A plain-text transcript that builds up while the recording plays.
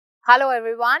Hello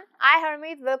everyone, I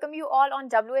Harmeet welcome you all on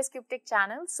WsCube Tech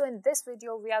channel. So in this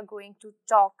video we are going to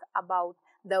talk about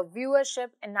the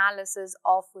viewership analysis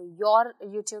of your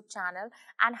YouTube channel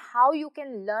and how you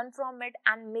can learn from it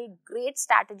and make great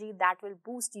strategy that will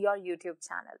boost your YouTube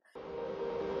channel.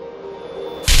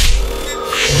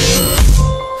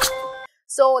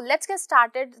 So let's get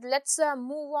started. Let's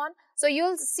move on. So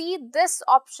you'll see this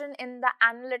option in the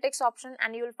analytics option,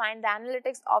 and you'll find the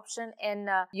analytics option in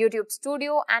YouTube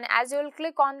Studio. And as you'll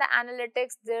click on the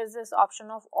analytics, there's this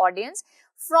option of audience.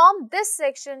 From this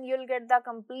section, you'll get the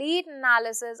complete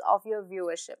analysis of your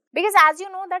viewership. Because as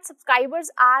you know that subscribers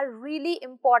are really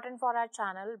important for our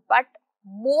channel, but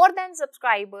more than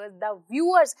subscribers, the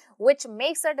viewers which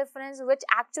makes a difference, which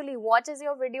actually watches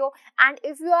your video. And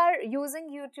if you are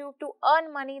using YouTube to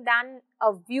earn money, then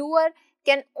a viewer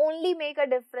can only make a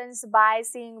difference by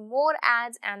seeing more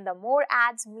ads, and the more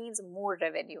ads means more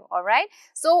revenue. All right,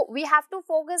 so we have to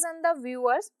focus on the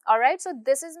viewers. All right, so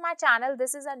this is my channel.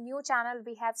 This is a new channel.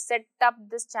 We have set up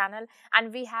this channel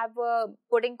and we have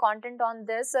putting content on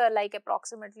this like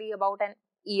approximately about an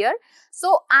year.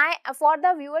 So for the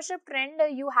viewership trend,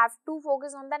 you have to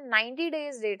focus on the 90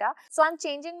 days data. So I'm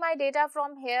changing my data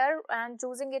from here and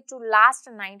choosing it to last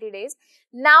 90 days.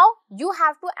 Now you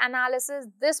have to analysis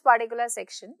this particular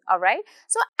section. All right,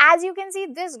 so as you can see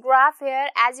this graph here,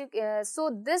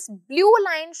 so this blue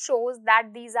line shows that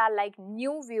these are like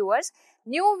new viewers.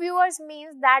 New viewers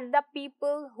means that the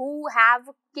people who have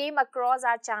came across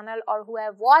our channel or who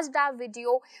have watched our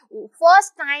video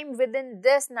first time within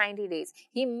this 90 days.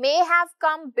 He may have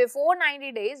come before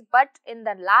 90 days, but in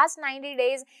the last 90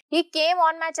 days, he came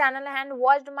on my channel and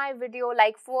watched my video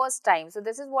like first time. So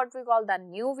this is what we call the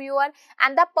new viewer.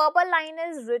 And the purple line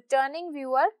is returning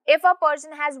viewer. If a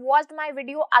person has watched my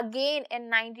video again in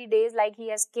 90 days, like he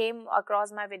has came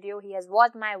across my video, he has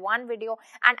watched my one video,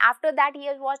 and after that he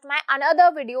has watched my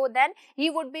another video, then he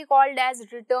would be called as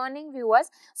returning viewers.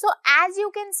 So as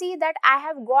you can see that I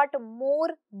have got more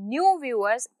new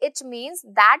viewers, it means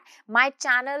that my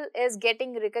channel is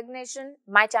getting recognition.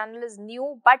 My channel is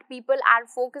new, but people are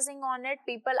focusing on it,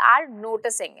 people are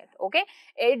noticing it. Okay,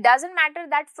 it doesn't matter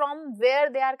that from where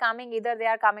they are coming, either they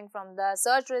are coming from the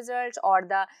search results or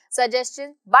the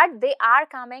suggestions, but they are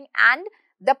coming, and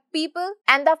the people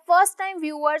and the first time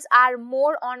viewers are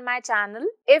more on my channel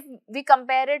if we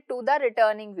compare it to the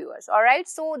returning viewers. All right,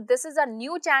 so this is a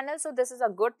new channel, so this is a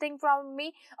good thing from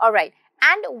me. All right,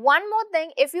 and one more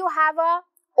thing, if you have a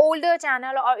older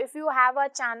channel or if you have a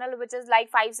channel which is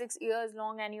like 5-6 years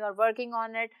long and you are working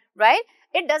on it, right,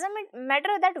 it doesn't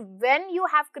matter that when you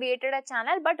have created a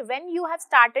channel, but when you have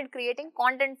started creating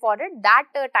content for it, that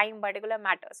time particular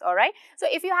matters. All right, so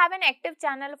if you have an active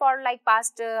channel for like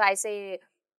past I say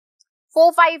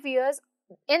 4-5 years,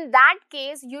 in that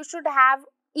case you should have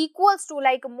equals to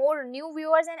like more new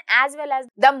viewers and as well as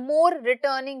the more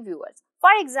returning viewers.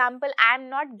 For example, I am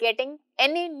not getting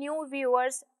any new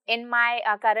viewers in my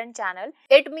current channel.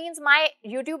 It means my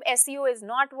YouTube SEO is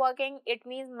not working. It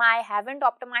means I haven't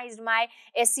optimized my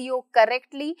SEO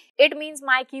correctly. It means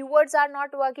my keywords are not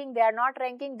working. They are not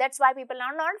ranking. That's why people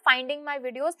are not finding my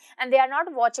videos and they are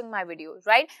not watching my videos,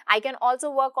 right? I can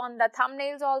also work on the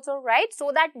thumbnails also, right?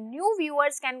 So that new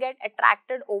viewers can get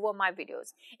attracted over my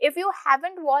videos. If you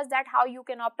haven't watched that how you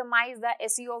can optimize the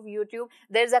SEO of YouTube,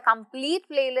 there's a complete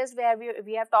playlist where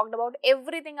we have talked about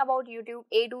everything about YouTube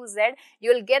A to Z.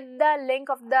 You'll get the link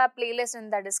of the playlist in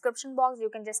the description box. You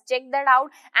can just check that out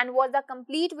and watch the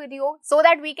complete video so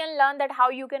that we can learn that how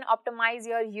you can optimize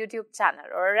your YouTube channel.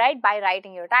 All right, by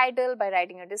writing your title, by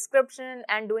writing your description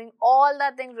and doing all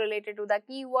the things related to the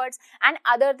keywords and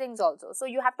other things also. So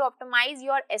you have to optimize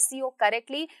your SEO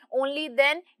correctly. Only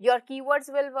then your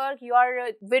keywords will work, your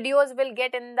videos will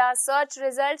get in the search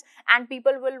results and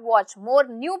people will watch, more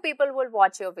new people will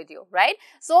watch your video, right?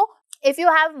 So if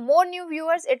you have more new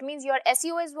viewers, it means your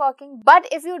SEO is working. But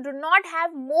if you do not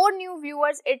have more new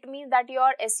viewers, it means that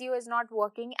your SEO is not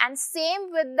working. And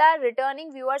same with the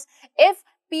returning viewers. If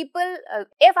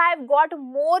I've got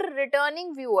more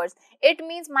returning viewers, it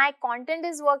means my content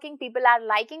is working, people are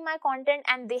liking my content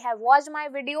and they have watched my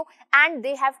video and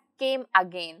they have came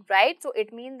again, right? So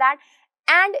it means that.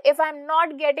 And if I'm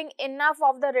not getting enough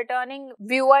of the returning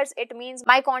viewers, it means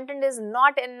my content is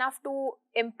not enough to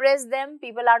impress them.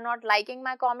 People are not liking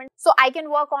my comment. So I can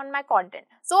work on my content.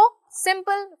 So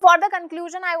simple. For the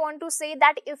conclusion, I want to say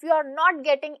that if you are not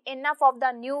getting enough of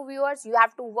the new viewers, you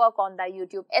have to work on the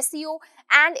YouTube SEO.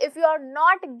 And if you are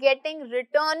not getting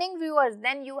returning viewers,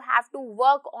 then you have to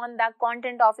work on the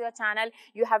content of your channel.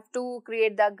 You have to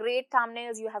create the great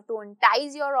thumbnails. You have to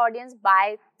entice your audience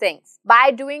by things,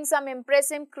 by doing some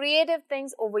impressive creative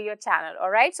things over your channel.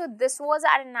 Alright, so this was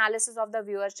our analysis of the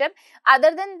viewership.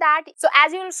 Other than that, so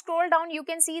as you will scroll down, you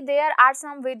can see there are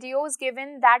some videos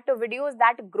given, that videos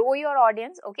that grow your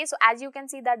audience. Okay, so as you can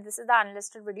see that this is the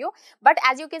unlisted video, but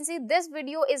as you can see this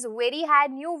video is very high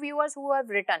new viewers who have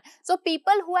written. So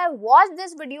people who have watched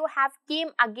this video have came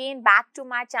again back to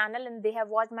my channel and they have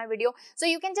watched my video. So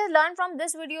you can just learn from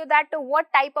this video that what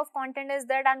type of content is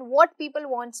that and what people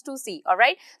wants to see. All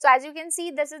right, so as you can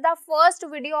see this is the first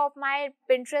video of my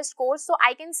Pinterest course. So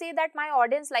I can say that my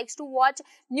audience likes to watch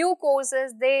new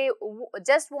courses. They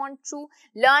just want to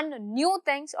learn new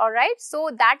things. All right, so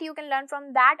that you can learn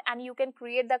from that and you can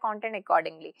create the content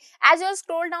accordingly. As you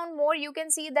scroll down more, you can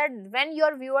see that when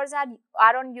your viewers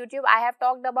are on YouTube, I have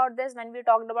talked about this when we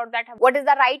talked about that what is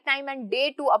the right time and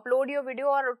day to upload your video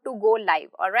or to go live.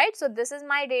 All right, so this is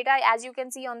my data. As you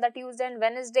can see on the Tuesday and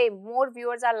Wednesday more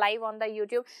viewers are live on the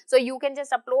YouTube, so you can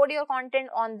just upload your content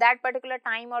on that particular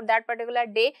time or that particular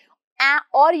day,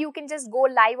 or you can just go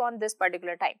live on this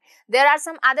particular time. There are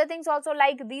some other things also,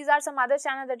 like these are some other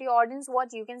channels that your audience watch.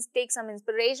 You can take some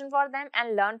inspiration for them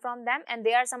and learn from them, and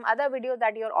there are some other videos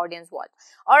that your audience watch.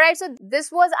 Alright, so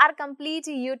this was our complete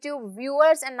YouTube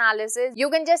viewers analysis. You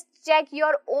can just check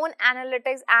your own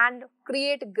analytics and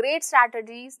create great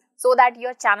strategies so that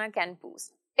your channel can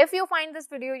boost. If you find this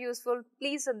video useful,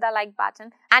 please hit the like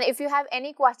button, and if you have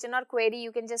any question or query,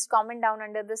 you can just comment down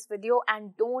under this video,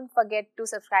 and don't forget to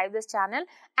subscribe this channel.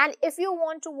 And if you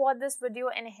want to watch this video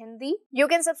in Hindi, you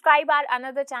can subscribe our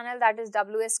another channel, that is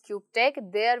WsCube Tech.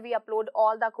 There we upload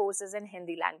all the courses in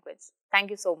Hindi language. Thank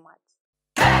you so much.